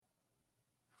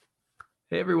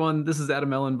Hey everyone, this is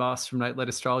Adam Ellenboss from Nightlight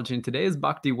Astrology, and today is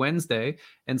Bhakti Wednesday.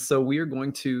 And so we are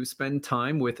going to spend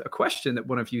time with a question that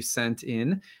one of you sent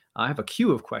in. I have a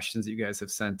queue of questions that you guys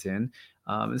have sent in.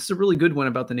 This is a really good one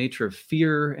about the nature of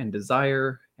fear and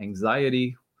desire,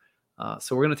 anxiety.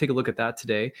 So we're going to take a look at that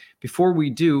today. Before we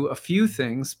do, a few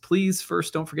things. Please,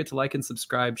 first, don't forget to like and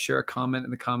subscribe, share a comment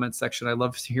in the comment section. I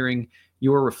love hearing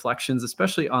your reflections,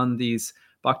 especially on these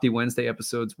Bhakti Wednesday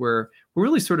episodes where we're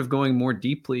really sort of going more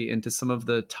deeply into some of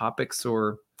the topics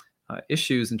or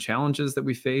issues and challenges that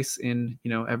we face in,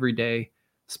 everyday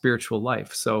spiritual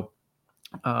life. So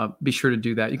be sure to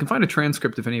do that. You can find a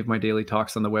transcript of any of my daily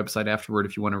talks on the website afterward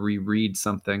if you want to reread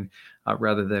something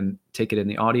rather than take it in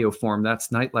the audio form. That's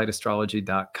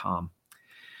nightlightastrology.com.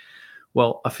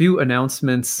 Well, a few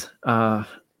announcements, or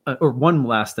one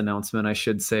last announcement, I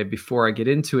should say, before I get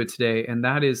into it today, and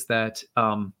that is that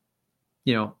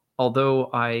although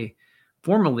I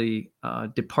formally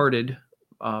departed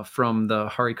from the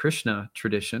Hare Krishna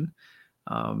tradition,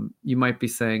 you might be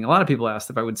saying, a lot of people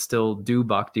asked if I would still do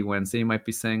Bhakti Wednesday. You might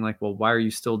be saying like, well, why are you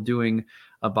still doing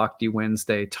a Bhakti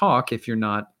Wednesday talk if you're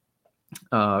not,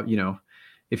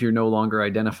 if you're no longer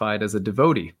identified as a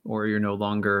devotee, or you're no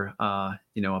longer, a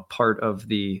part of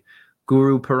the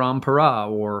Guru Parampara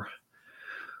or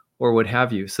what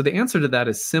have you. So the answer to that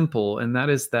is simple, and that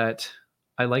is that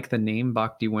I like the name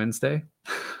Bhakti Wednesday.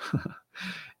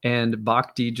 And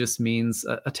Bhakti just means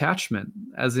attachment,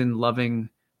 as in loving,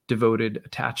 devoted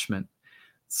attachment.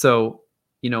 So,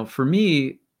 for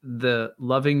me, the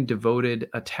loving, devoted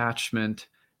attachment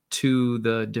to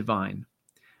the divine,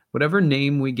 whatever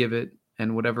name we give it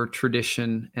and whatever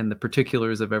tradition and the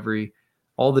particulars of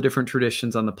all the different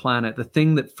traditions on the planet, the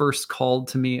thing that first called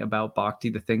to me about Bhakti,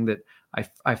 the thing that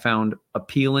I found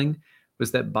appealing,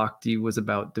 was that Bhakti was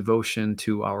about devotion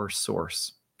to our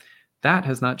source. That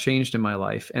has not changed in my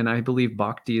life. And I believe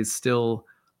Bhakti is still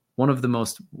one of the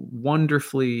most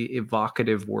wonderfully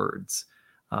evocative words.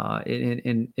 I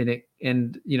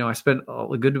spent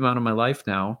a good amount of my life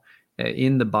now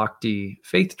in the Bhakti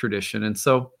faith tradition. And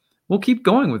so we'll keep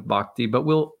going with Bhakti, but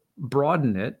we'll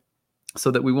broaden it so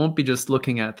that we won't be just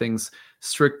looking at things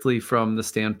strictly from the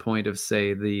standpoint of,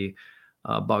 say, the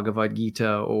Bhagavad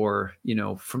Gita, or,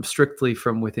 strictly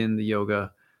from within the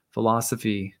yoga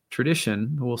philosophy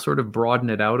tradition. We'll sort of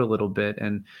broaden it out a little bit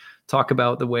and talk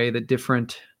about the way that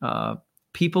different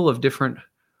people of different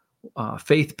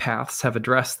faith paths have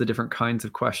addressed the different kinds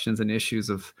of questions and issues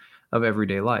of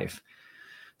everyday life.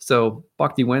 So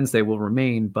Bhakti Wednesday will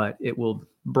remain, but it will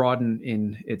broaden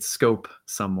in its scope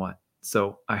somewhat.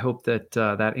 So I hope that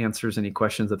that answers any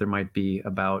questions that there might be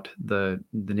about the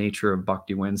nature of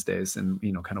Bhakti Wednesdays and,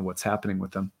 kind of what's happening with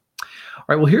them. All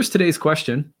right, well, here's today's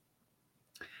question.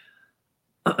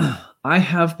 I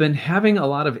have been having a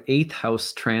lot of 8th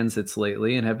house transits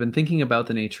lately and have been thinking about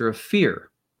the nature of fear,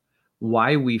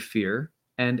 why we fear,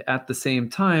 and at the same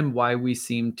time, why we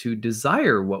seem to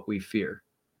desire what we fear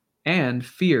and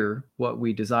fear what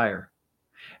we desire.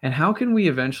 And how can we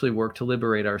eventually work to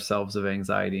liberate ourselves of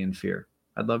anxiety and fear?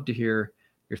 I'd love to hear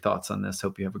your thoughts on this.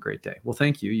 Hope you have a great day. Well,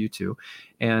 thank you. You too.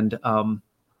 And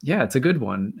it's a good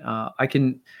one. I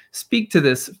can speak to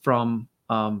this from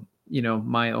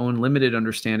my own limited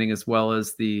understanding, as well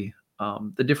as the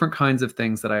different kinds of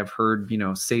things that I've heard,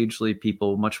 sagely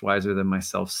people much wiser than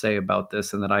myself say about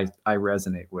this, and that I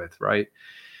resonate with. Right.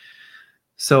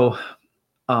 So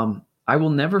I will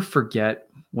never forget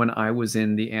when I was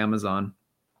in the Amazon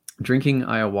drinking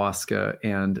ayahuasca,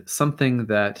 and something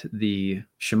that the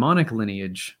shamanic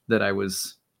lineage that I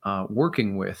was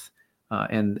working with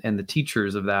and the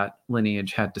teachers of that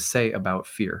lineage had to say about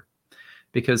fear.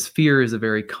 Because fear is a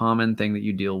very common thing that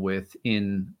you deal with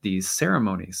in these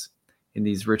ceremonies, in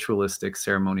these ritualistic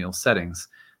ceremonial settings.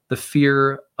 The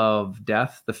fear of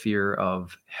death, the fear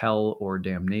of hell or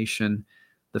damnation,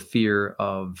 the fear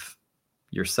of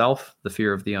yourself, the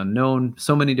fear of the unknown,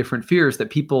 so many different fears that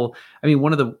people,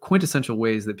 one of the quintessential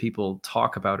ways that people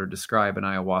talk about or describe an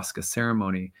ayahuasca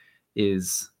ceremony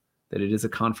is that it is a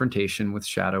confrontation with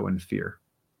shadow and fear.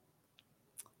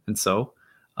 And so,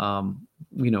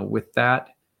 with that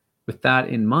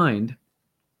in mind,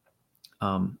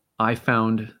 I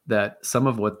found that some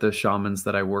of what the shamans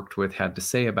that I worked with had to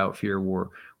say about fear were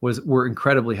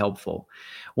incredibly helpful.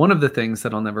 One of the things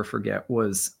that I'll never forget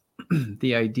was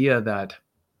the idea that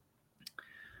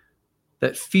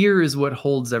fear is what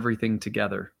holds everything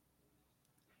together.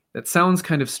 That sounds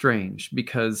kind of strange,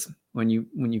 because when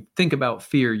you think about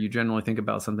fear, you generally think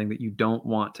about something that you don't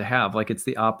want to have, like it's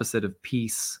the opposite of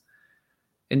peace.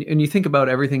 And you think about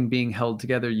everything being held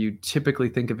together, you typically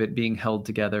think of it being held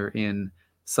together in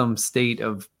some state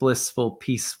of blissful,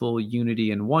 peaceful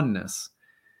unity and oneness.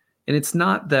 And it's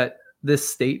not that this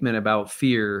statement about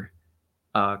fear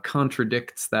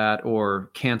contradicts that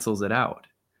or cancels it out.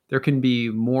 There can be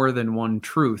more than one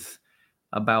truth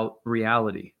about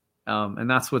reality. And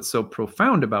that's what's so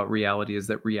profound about reality, is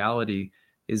that reality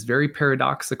is very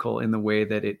paradoxical in the way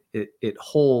that it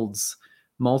holds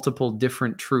multiple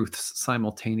different truths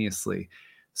simultaneously,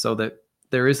 so that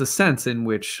there is a sense in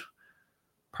which,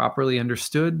 properly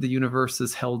understood, the universe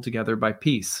is held together by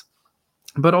peace,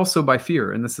 but also by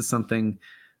fear. And this is something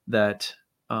that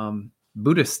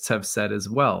Buddhists have said as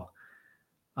well.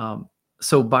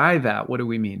 So by that, what do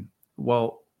we mean?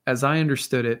 Well, as I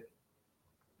understood it,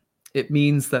 it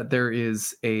means that there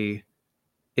is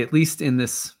at least in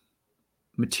this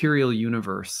material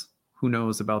universe, who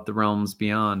knows about the realms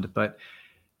beyond, but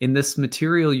in this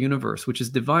material universe, which is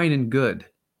divine and good,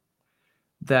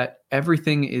 that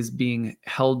everything is being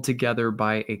held together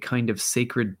by a kind of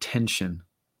sacred tension.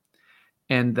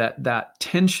 And that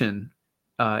tension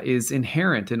is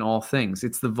inherent in all things.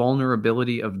 It's the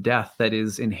vulnerability of death that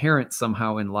is inherent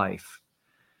somehow in life.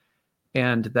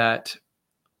 And that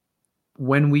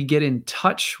when we get in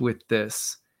touch with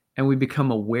this and we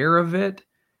become aware of it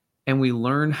and we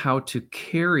learn how to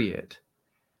carry it,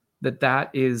 that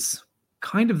is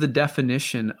kind of the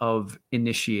definition of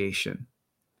initiation.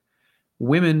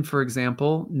 Women, for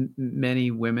example, many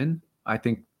women, I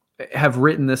think, have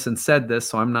written this and said this,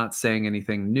 so I'm not saying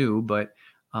anything new, but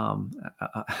I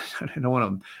don't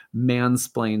want to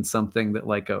mansplain something that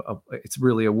like it's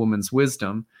really a woman's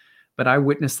wisdom. But I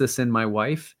witnessed this in my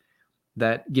wife,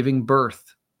 that giving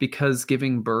birth, because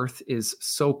giving birth is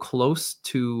so close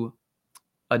to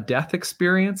a death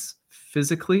experience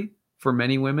physically for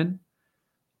many women.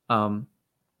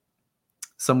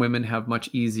 Some women have much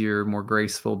easier, more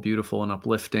graceful, beautiful, and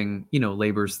uplifting,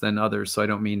 labors than others. So I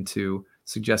don't mean to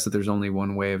suggest that there's only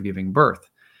one way of giving birth.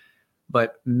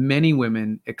 But many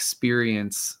women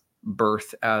experience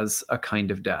birth as a kind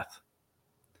of death.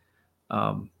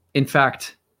 In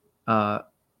fact,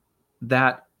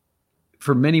 that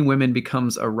for many women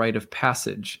becomes a rite of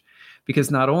passage,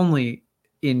 because not only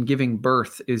in giving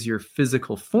birth is your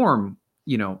physical form,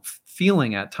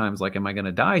 feeling at times like, am I going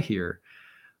to die here?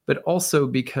 But also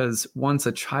because once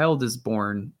a child is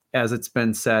born, as it's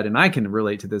been said, and I can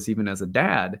relate to this even as a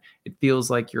dad, it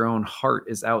feels like your own heart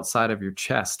is outside of your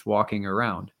chest walking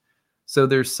around. So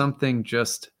there's something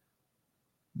just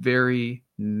very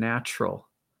natural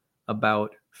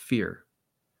about fear.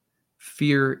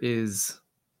 Fear is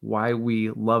why we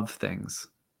love things,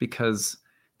 because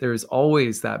there's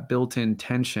always that built-in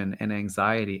tension and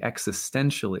anxiety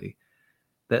existentially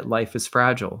that life is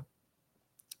fragile,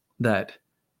 that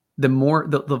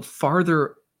the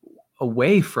farther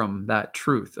away from that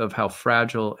truth of how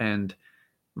fragile and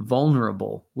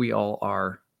vulnerable we all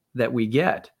are that we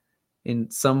get,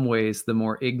 in some ways, the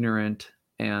more ignorant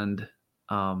and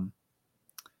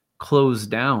closed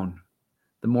down,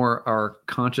 the more our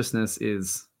consciousness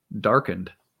is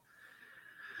darkened.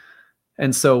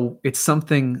 And so it's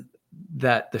something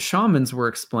that the shamans were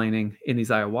explaining in these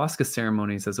ayahuasca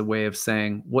ceremonies as a way of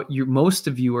saying, what most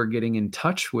of you are getting in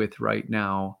touch with right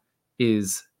now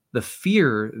is the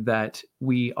fear that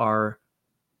we are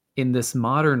in this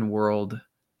modern world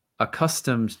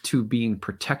accustomed to being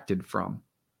protected from.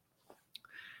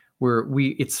 Where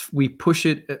we push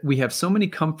it, we have so many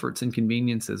comforts and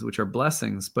conveniences, which are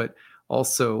blessings, but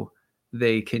also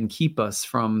they can keep us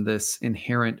from this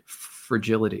inherent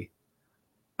fragility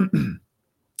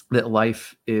that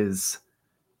life is.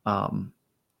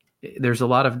 There's a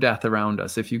lot of death around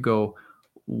us. If you go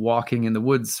walking in the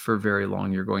woods for very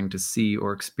long, you're going to see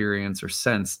or experience or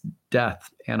sense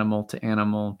death, animal to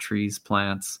animal, trees,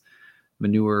 plants,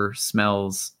 manure,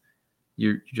 smells.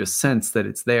 You just sense that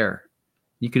it's there.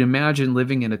 You can imagine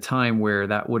living in a time where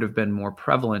that would have been more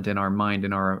prevalent in our mind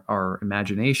and our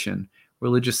imagination,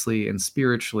 religiously and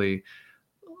spiritually.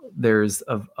 There's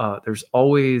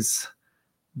always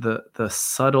the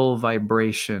subtle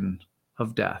vibration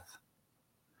of death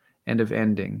and of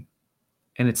ending.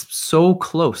 And it's so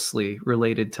closely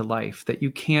related to life that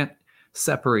you can't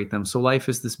separate them. So life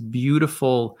is this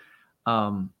beautiful,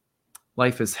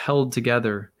 life is held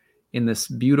together in this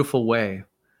beautiful way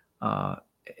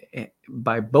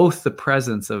by both the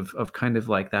presence of kind of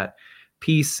like that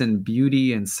peace and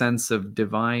beauty and sense of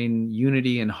divine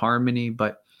unity and harmony,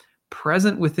 but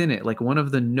present within it, like one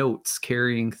of the notes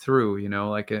carrying through,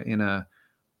 like in a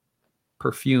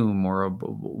perfume or a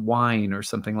wine or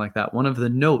something like that. One of the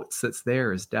notes that's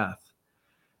there is death.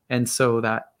 And so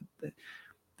that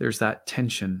there's that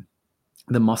tension.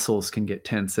 The muscles can get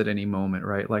tense at any moment,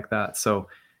 right? Like that. So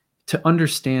to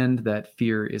understand that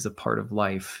fear is a part of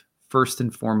life, first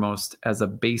and foremost, as a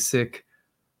basic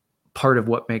part of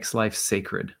what makes life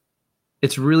sacred.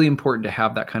 It's really important to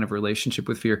have that kind of relationship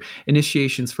with fear.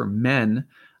 Initiations for men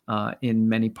in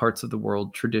many parts of the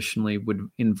world traditionally would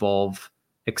involve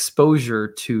exposure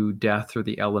to death or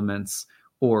the elements,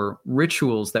 or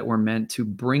rituals that were meant to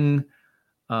bring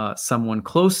someone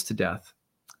close to death.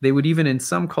 They would even, in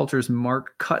some cultures,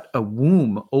 cut a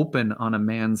womb open on a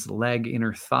man's leg,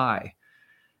 inner thigh,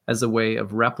 as a way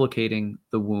of replicating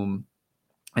the womb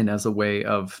and as a way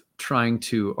of trying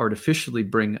to artificially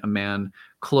bring a man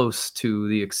close to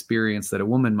the experience that a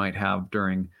woman might have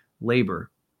during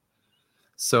labor.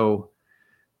 So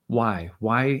why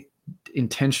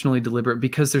intentionally deliberate?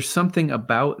 Because there's something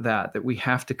about that we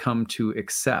have to come to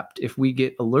accept. If we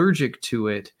get allergic to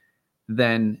it,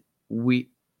 then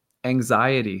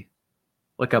anxiety,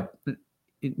 like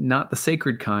not the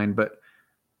sacred kind, but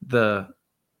the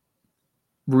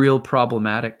real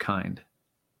problematic kind,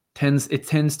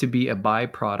 tends to be a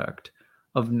byproduct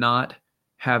of not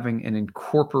having an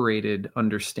incorporated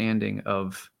understanding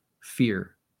of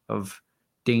fear, of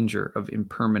danger, of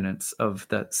impermanence, of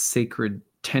that sacred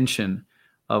tension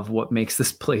of what makes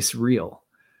this place real.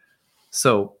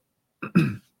 So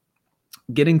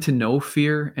getting to know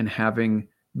fear and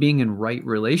being in right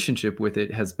relationship with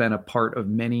it has been a part of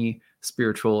many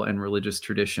spiritual and religious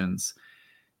traditions.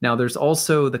 Now, there's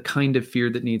also the kind of fear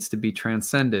that needs to be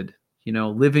transcended,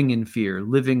 living in fear,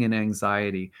 living in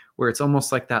anxiety, where it's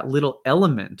almost like that little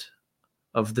element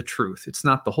of the truth. It's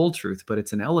not the whole truth, but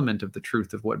it's an element of the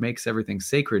truth of what makes everything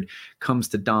sacred comes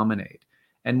to dominate.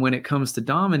 And when it comes to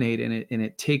dominate and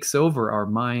it takes over our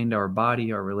mind, our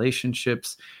body, our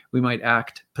relationships, we might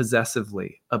act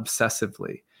possessively,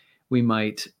 obsessively. We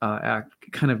might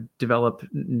develop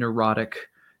neurotic,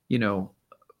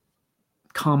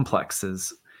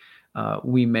 complexes.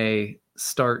 We may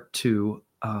start to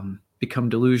become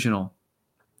delusional,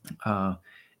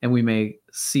 and we may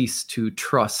cease to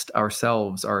trust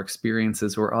ourselves, our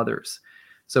experiences, or others.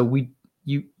 So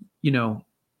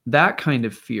that kind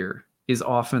of fear is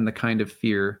often the kind of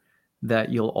fear that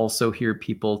you'll also hear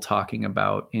people talking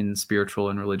about in spiritual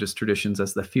and religious traditions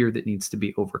as the fear that needs to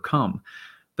be overcome.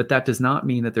 But that does not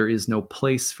mean that there is no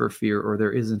place for fear, or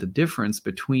there isn't a difference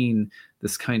between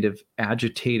this kind of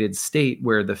agitated state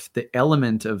where the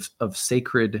element of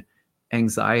sacred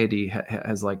anxiety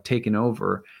has taken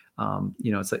over.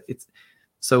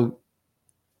 So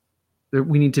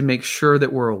we need to make sure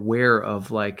that we're aware of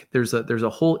there's a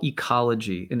whole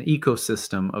ecology, an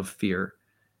ecosystem of fear.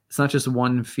 It's not just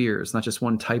one fear. It's not just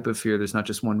one type of fear. There's not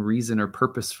just one reason or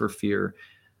purpose for fear.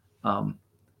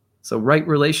 So right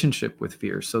relationship with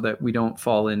fear, so that we don't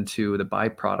fall into the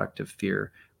byproduct of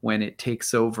fear when it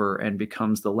takes over and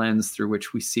becomes the lens through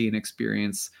which we see and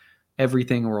experience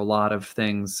everything or a lot of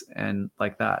things and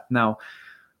like that. Now,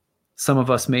 some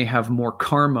of us may have more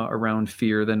karma around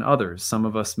fear than others. Some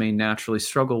of us may naturally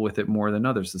struggle with it more than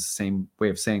others. It's the same way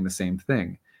of saying the same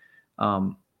thing.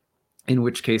 In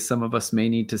which case, some of us may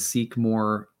need to seek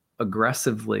more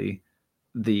aggressively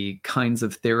the kinds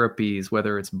of therapies,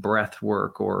 whether it's breath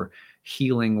work or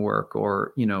healing work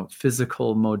or,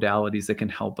 physical modalities that can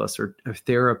help us, or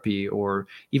therapy, or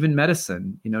even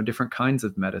medicine, different kinds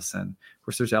of medicine. Of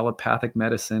course, there's allopathic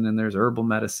medicine and there's herbal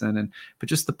medicine. But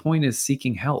just the point is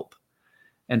seeking help.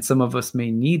 And some of us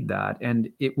may need that. And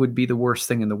it would be the worst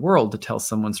thing in the world to tell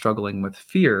someone struggling with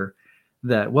fear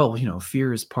that, well,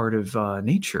 fear is part of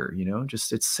nature,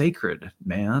 just it's sacred,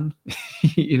 man.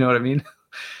 You know what I mean?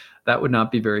 That would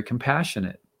not be very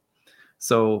compassionate.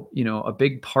 So, a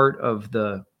big part of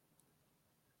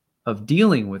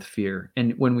dealing with fear,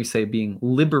 and when we say being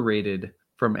liberated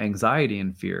from anxiety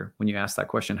and fear, when you ask that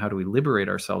question, how do we liberate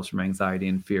ourselves from anxiety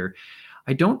and fear?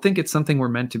 I don't think it's something we're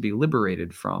meant to be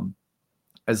liberated from,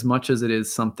 as much as it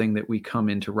is something that we come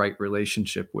into right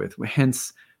relationship with.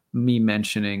 Hence me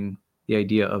mentioning the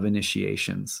idea of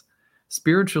initiations.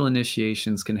 Spiritual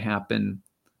initiations can happen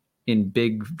in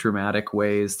big dramatic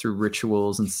ways through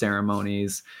rituals and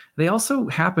ceremonies. They also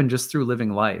happen just through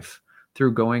living life,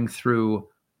 through going through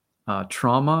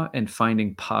trauma and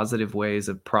finding positive ways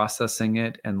of processing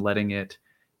it and letting it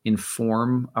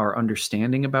inform our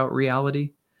understanding about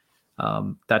reality.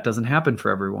 That doesn't happen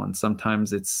for everyone.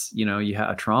 Sometimes it's,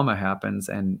 a trauma happens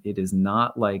and it is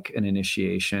not like an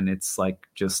initiation. It's like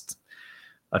just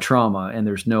a trauma and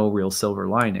there's no real silver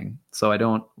lining. So I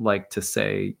don't like to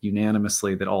say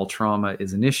unanimously that all trauma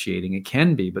is initiating. It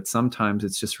can be, but sometimes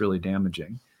it's just really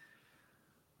damaging.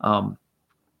 But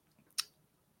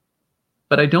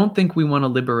I don't think we want to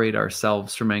liberate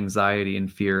ourselves from anxiety and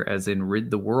fear as in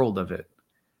rid the world of it,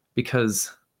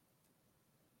 because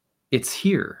it's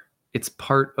here. It's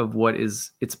part of like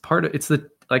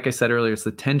I said earlier, it's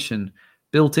the tension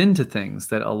built into things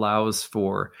that allows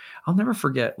for, I'll never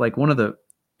forget, like one of the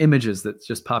images that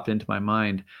just popped into my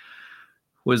mind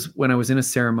was when I was in a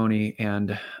ceremony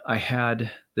and I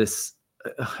had this,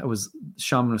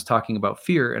 shaman was talking about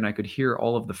fear and I could hear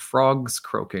all of the frogs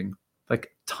croaking,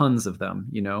 like tons of them,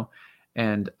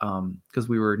 and because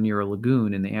we were near a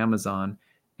lagoon in the Amazon.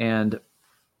 And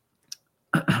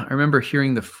I remember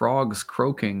hearing the frogs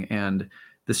croaking, and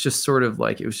this just sort of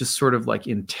like, it was just sort of like,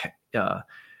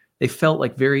 they felt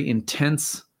like very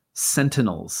intense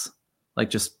sentinels, like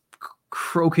just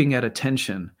croaking at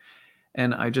attention.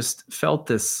 And I just felt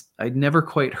this, I'd never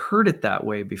quite heard it that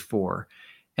way before.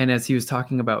 And as he was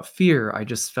talking about fear, I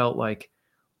just felt like,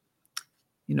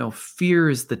 fear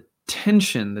is the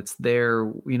tension that's there,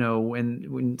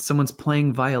 when someone's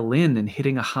playing violin and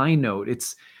hitting a high note,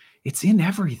 it's in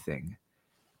everything.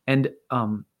 And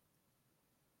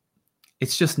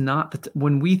it's just not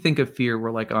when we think of fear,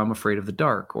 we're like, oh, I'm afraid of the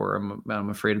dark, or I'm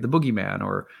afraid of the boogeyman,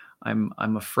 or I'm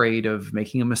afraid of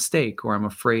making a mistake, or I'm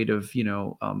afraid of,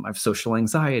 I have social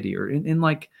anxiety, or in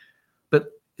like, but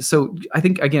so I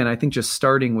think just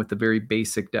starting with the very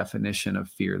basic definition of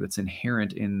fear that's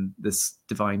inherent in this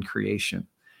divine creation,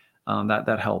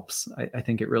 that helps. I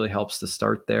think it really helps to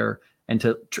start there and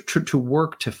to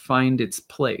work to find its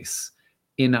place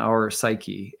in our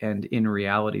psyche and in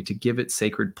reality, to give it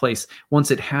sacred place.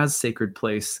 Once it has sacred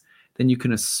place, then you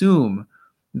can assume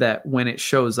that when it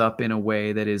shows up in a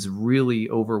way that is really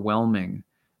overwhelming,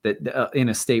 that in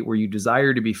a state where you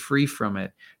desire to be free from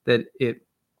it,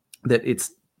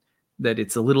 it's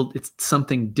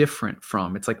something different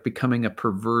from, it's like becoming a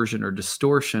perversion or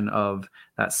distortion of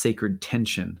that sacred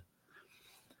tension.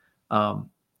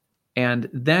 And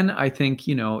then I think,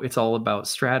 it's all about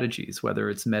strategies, whether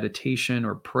it's meditation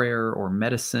or prayer or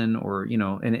medicine, or,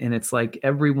 and it's like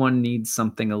everyone needs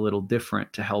something a little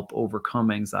different to help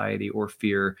overcome anxiety or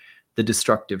fear, the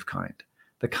destructive kind,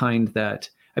 the kind that,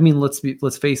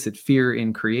 let's face it, fear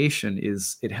in creation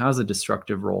it has a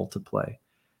destructive role to play,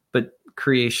 but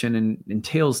creation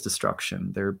entails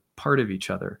destruction. They're part of each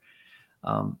other.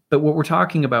 But what we're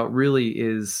talking about really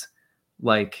is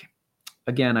like,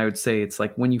 again, I would say it's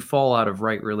like when you fall out of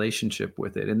right relationship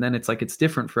with it, and then it's like it's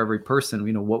different for every person.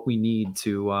 What we need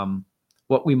to,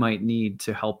 what we might need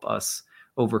to help us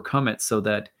overcome it, so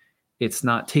that it's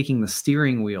not taking the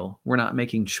steering wheel. We're not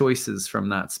making choices from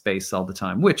that space all the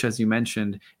time, which, as you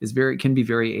mentioned, can be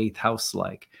very eighth house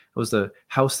like. It was a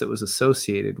house that was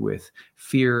associated with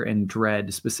fear and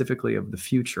dread, specifically of the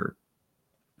future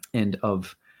and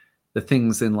of the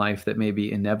things in life that may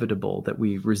be inevitable, that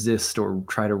we resist or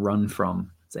try to run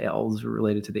from. It's all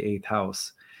related to the eighth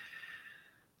house.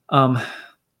 Now,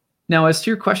 as to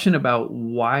your question about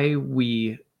why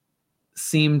we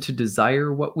seem to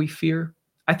desire what we fear,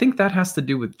 I think that has to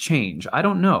do with change. I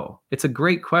don't know. It's a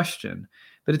great question,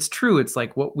 but it's true. It's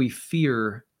like what we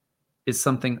fear is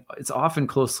something, it's often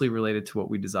closely related to what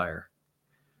we desire.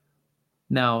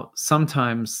 Now,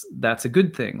 sometimes that's a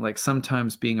good thing. Like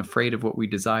sometimes being afraid of what we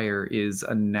desire is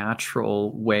a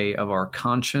natural way of our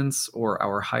conscience or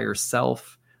our higher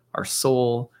self, our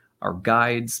soul, our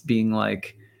guides being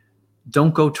like,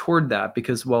 don't go toward that,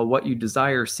 because while what you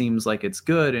desire seems like it's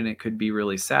good and it could be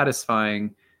really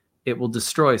satisfying, it will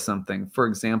destroy something. For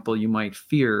example, you might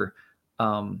fear,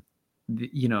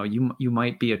 you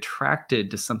might be attracted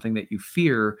to something that you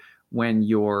fear when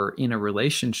you're in a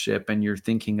relationship and you're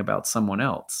thinking about someone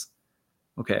else.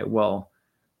 Okay, well,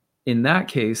 in that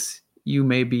case, you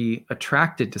may be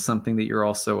attracted to something that you're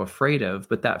also afraid of,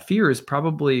 but that fear is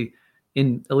probably,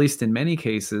 at least in many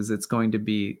cases, it's going to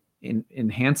be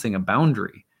enhancing a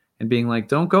boundary and being like,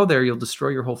 don't go there, you'll destroy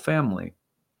your whole family.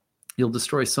 You'll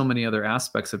destroy so many other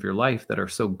aspects of your life that are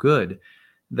so good,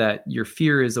 that your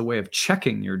fear is a way of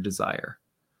checking your desire.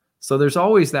 So there's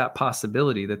always that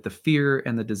possibility that the fear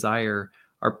and the desire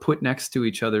are put next to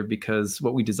each other, because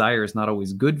what we desire is not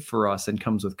always good for us and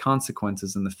comes with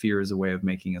consequences, and the fear is a way of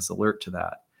making us alert to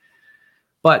that.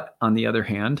 But on the other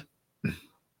hand,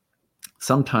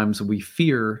 sometimes we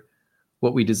fear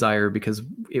what we desire because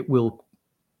it will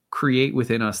create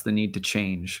within us the need to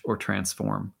change or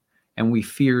transform. And we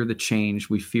fear the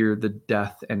change, we fear the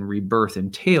death and rebirth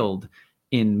entailed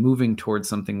in moving towards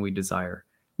something we desire,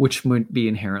 which would be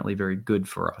inherently very good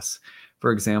for us.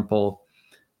 For example,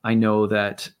 I know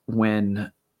that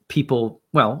when people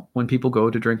go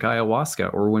to drink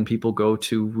ayahuasca, or when people go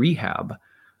to rehab,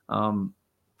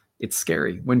 it's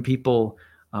scary. When people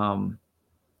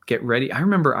get ready, I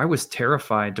remember I was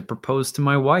terrified to propose to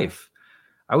my wife.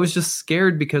 I was just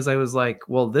scared because I was like,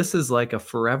 well, this is like a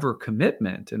forever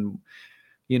commitment. And,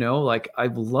 like I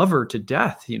love her to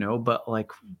death, but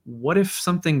like, what if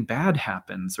something bad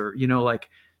happens? Or, like,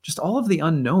 just all of the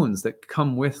unknowns that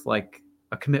come with like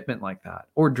a commitment like that,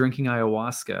 or drinking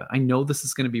ayahuasca. I know this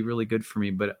is going to be really good for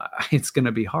me, but it's going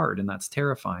to be hard, and that's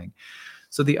terrifying.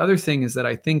 So the other thing is that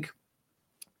I think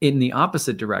in the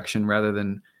opposite direction, rather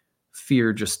than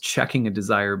fear just checking a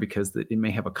desire because it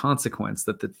may have a consequence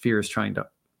that the fear is trying to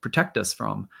protect us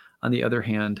from, on the other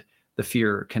hand, the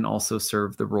fear can also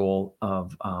serve the role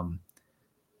of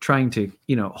trying to,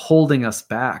 holding us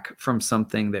back from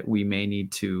something that we may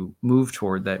need to move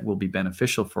toward that will be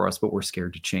beneficial for us, but we're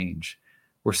scared to change.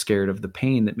 We're scared of the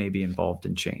pain that may be involved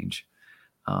in change.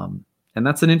 And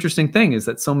that's an interesting thing, is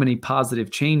that so many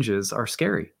positive changes are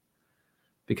scary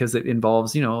because it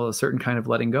involves, a certain kind of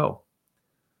letting go.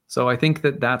 So I think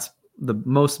that that's the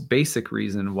most basic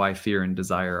reason why fear and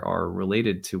desire are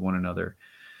related to one another.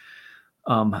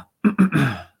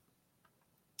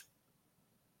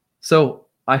 So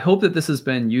I hope that this has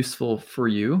been useful for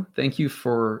you. Thank you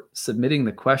for submitting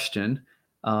the question.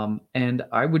 And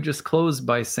I would just close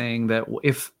by saying that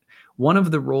if one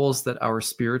of the roles that our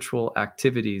spiritual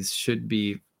activities should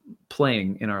be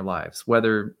playing in our lives,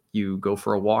 whether you go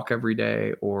for a walk every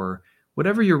day or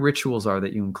whatever your rituals are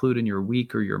that you include in your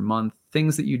week or your month,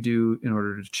 things that you do in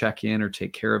order to check in or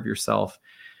take care of yourself,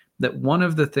 that one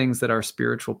of the things that our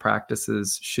spiritual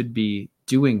practices should be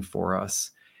doing for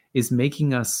us is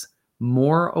making us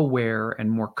more aware and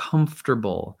more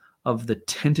comfortable of the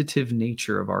tentative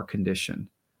nature of our condition.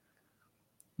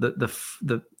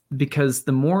 Because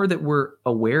the more that we're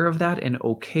aware of that and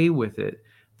okay with it,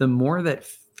 the more that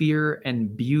fear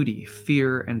and beauty,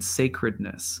 fear and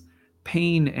sacredness,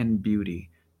 pain and beauty,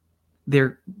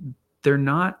 they're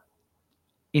not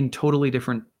in totally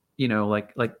different,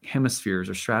 like hemispheres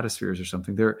or stratospheres or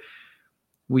something.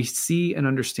 We see and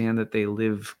understand that they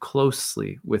live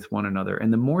closely with one another.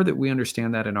 And the more that we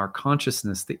understand that in our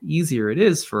consciousness, the easier it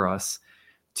is for us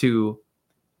to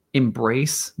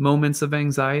embrace moments of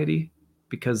anxiety,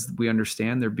 because we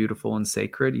understand they're beautiful and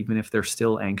sacred, even if they're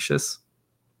still anxious.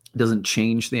 It doesn't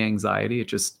change the anxiety.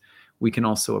 We can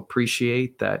also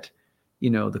appreciate that,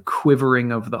 the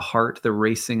quivering of the heart, the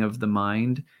racing of the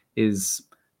mind is,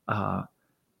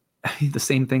 the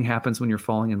same thing happens when you're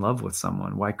falling in love with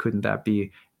someone. Why couldn't that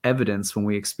be evidence when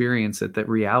we experience it that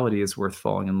reality is worth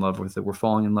falling in love with, that we're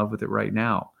falling in love with it right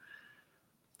now?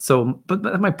 So,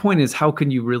 but my point is, how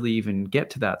can you really even get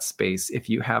to that space if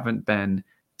you haven't been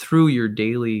through your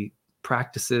daily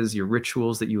practices, your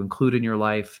rituals that you include in your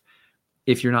life,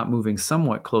 if you're not moving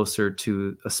somewhat closer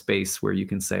to a space where you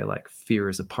can say, like, fear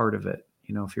is a part of it,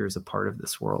 fear is a part of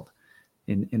this world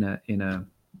in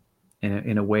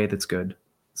a way that's good.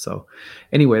 So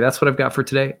anyway, that's what I've got for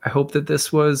today. I hope that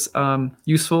this was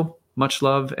useful. Much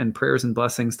love and prayers and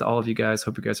blessings to all of you guys.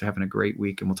 Hope you guys are having a great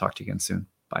week, and we'll talk to you again soon.